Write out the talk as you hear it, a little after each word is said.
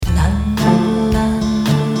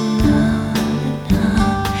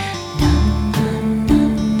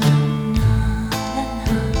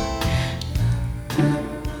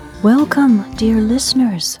Welcome, dear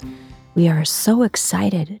listeners. We are so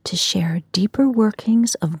excited to share deeper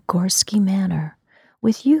workings of Gorski Manor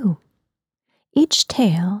with you. Each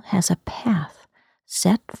tale has a path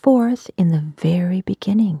set forth in the very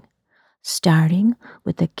beginning, starting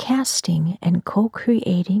with the casting and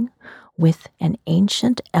co-creating with an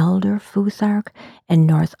ancient elder Futhark and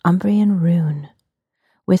Northumbrian Rune.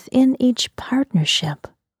 Within each partnership,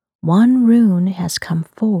 one rune has come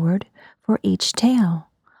forward for each tale,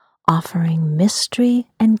 offering mystery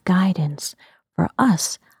and guidance for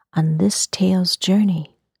us on this tale's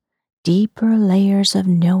journey, deeper layers of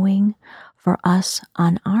knowing for us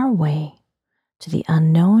on our way to the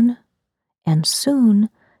unknown and soon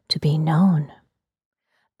to be known.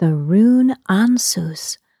 The rune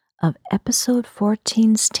Ansuz of episode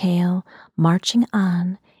 14's tale, Marching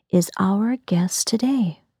On, is our guest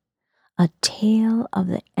today. A tale of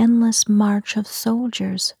the endless march of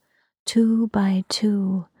soldiers, two by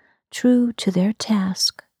two, true to their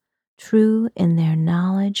task, true in their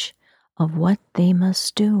knowledge of what they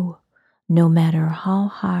must do, no matter how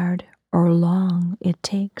hard or long it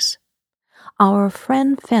takes. Our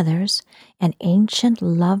friend Feathers, an ancient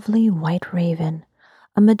lovely white raven,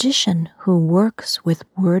 a magician who works with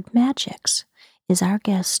word magics, is our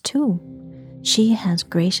guest too. She has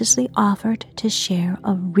graciously offered to share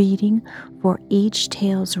a reading for each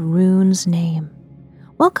tale's rune's name.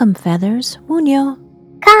 Welcome, Feathers. Munyo.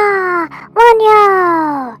 Ka!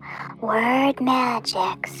 Munyo! Word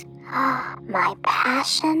magics. My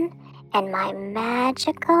passion and my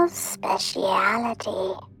magical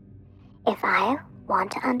speciality. If I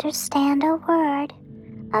want to understand a word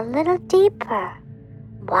a little deeper,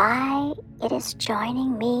 why it is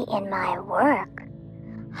joining me in my work,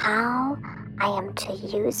 how I am to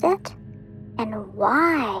use it, and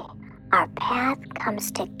why our path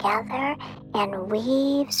comes together and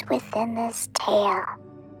weaves within this tale.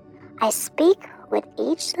 I speak with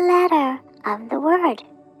each letter of the word,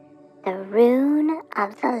 the rune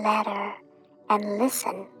of the letter, and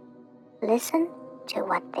listen to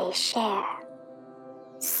what they share.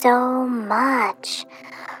 So much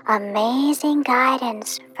amazing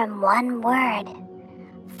guidance from one word,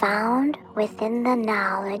 found within the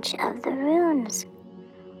knowledge of the runes,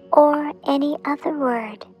 or any other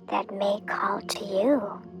word that may call to you.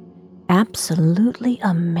 Absolutely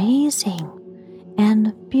amazing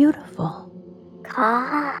and beautiful.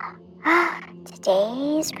 Ka.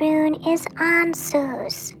 Today's rune is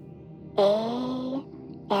Ansuz. A-N-S-U-Z.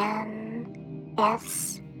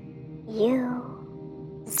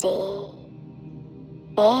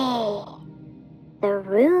 The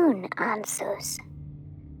rune Ansuz.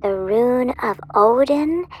 The rune of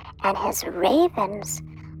Odin and his ravens,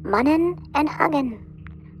 Munin and Hugin,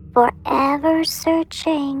 forever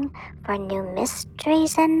searching for new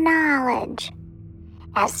mysteries and knowledge,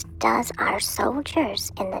 as does our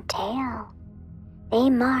soldiers in the tale. They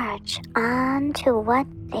march on to what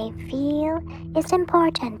they feel is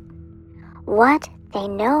important, what they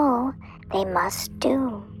know they must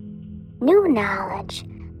do. New knowledge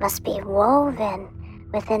must be woven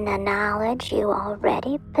within the knowledge you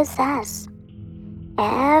already possess,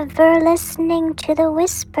 ever listening to the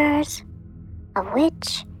whispers, of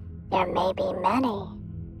which there may be many.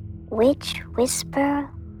 Which whisper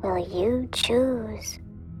will you choose?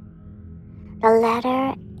 The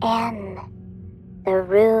letter N, the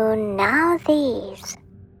rune now these,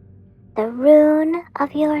 the rune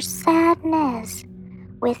of your sadness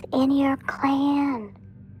within your clan.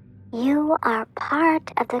 You are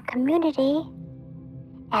part of the community,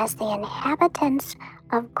 as the inhabitants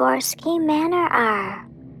of Gorski Manor are,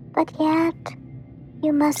 but yet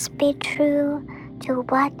you must be true to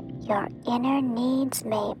what your inner needs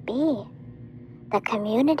may be. The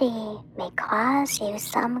community may cause you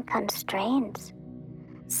some constraints,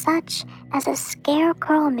 such as a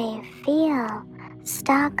scarecrow may feel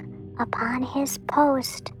stuck upon his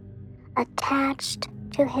post, attached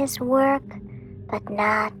to his work, but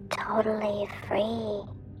not totally free.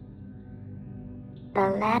 The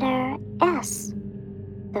letter S,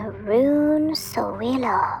 the rune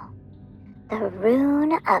Sowilo, the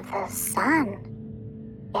rune of the sun.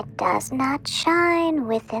 It does not shine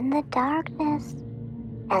within the darkness,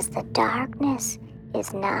 as the darkness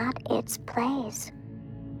is not its place.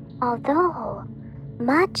 Although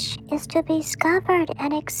much is to be discovered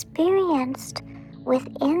and experienced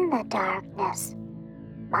within the darkness,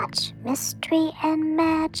 much mystery and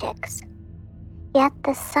magics, yet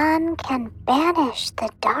the sun can banish the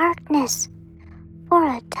darkness for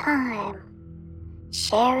a time,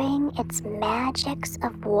 sharing its magics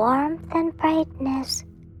of warmth and brightness,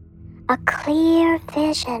 a clear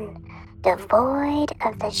vision devoid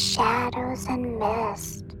of the shadows and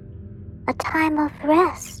mist. a time of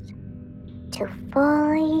rest to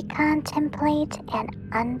fully contemplate and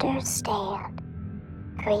understand,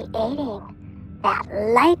 creating that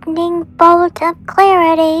lightning bolt of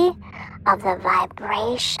clarity of the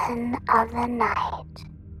vibration of the night.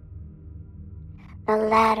 The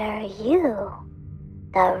letter U,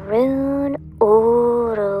 the rune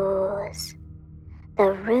Uruz,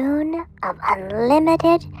 the rune of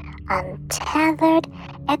unlimited, untethered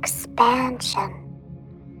expansion.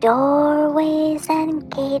 Doorways and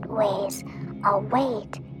gateways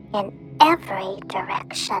await in every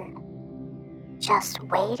direction, just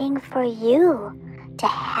waiting for you to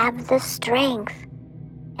have the strength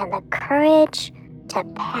and the courage to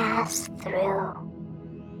pass through.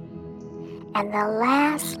 And the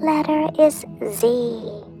last letter is Z,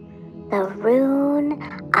 the rune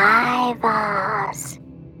Ivaz,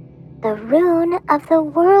 the rune of the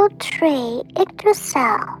world tree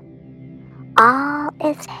Yggdrasil. All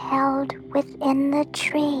is held within the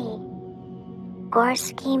tree.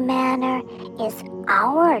 Gorski Manor is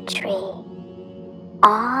our tree.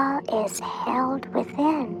 All is held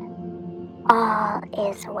within. All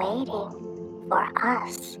is waiting for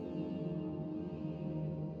us.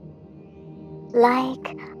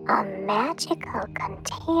 Like a magical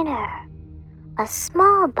container, a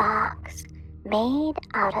small box made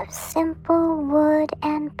out of simple wood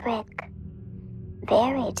and brick,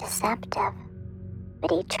 very deceptive,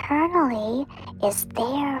 but eternally is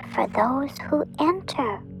there for those who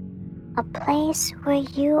enter, a place where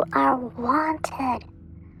you are wanted,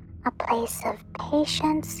 a place of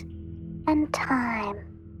patience and time.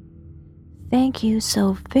 Thank you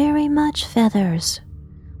so very much, Feathers.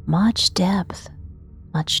 Much depth,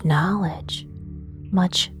 much knowledge,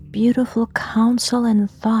 much beautiful counsel and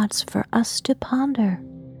thoughts for us to ponder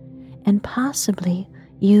and possibly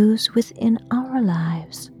use within our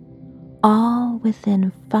lives, all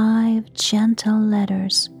within 5 gentle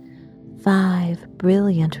letters, 5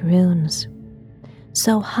 brilliant runes.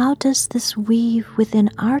 So how does this weave within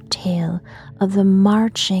our tale of the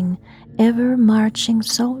marching, ever-marching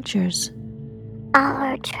soldiers?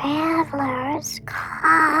 Our travelers,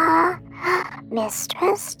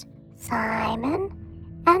 Mistress, Simon,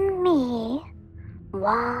 and me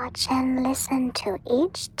watch and listen to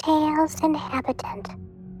each tale's inhabitant,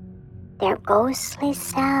 their ghostly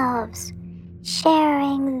selves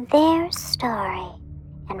sharing their story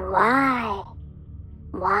and why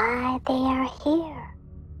they are here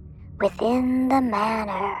within the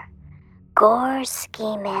manor,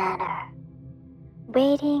 Gorski Manor,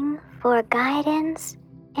 waiting for guidance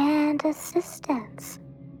and assistance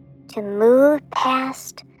to move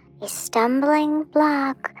past a stumbling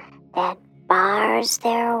block that bars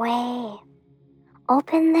their way.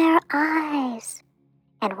 Open their eyes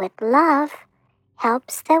and with love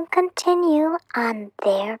helps them continue on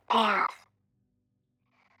their path.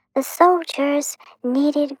 The soldiers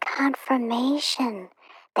needed confirmation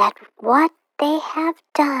that what they have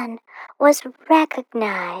done was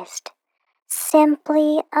recognized,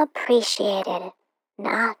 simply appreciated,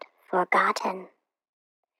 not forgotten.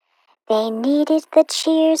 They needed the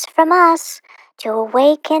cheers from us to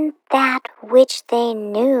awaken that which they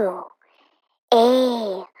knew.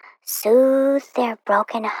 A, soothe their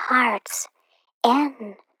broken hearts.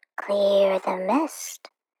 N, clear the mist.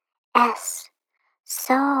 S,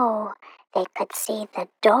 so they could see the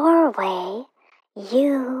doorway.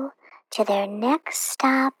 U, to their next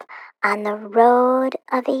stop on the road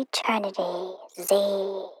of eternity.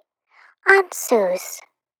 Z, Ansuz.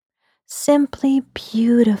 Simply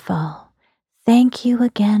beautiful. Thank you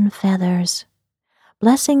again, Feathers.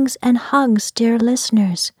 Blessings and hugs, dear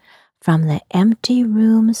listeners, from the empty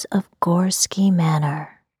rooms of Gorski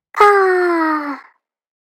Manor. Ka!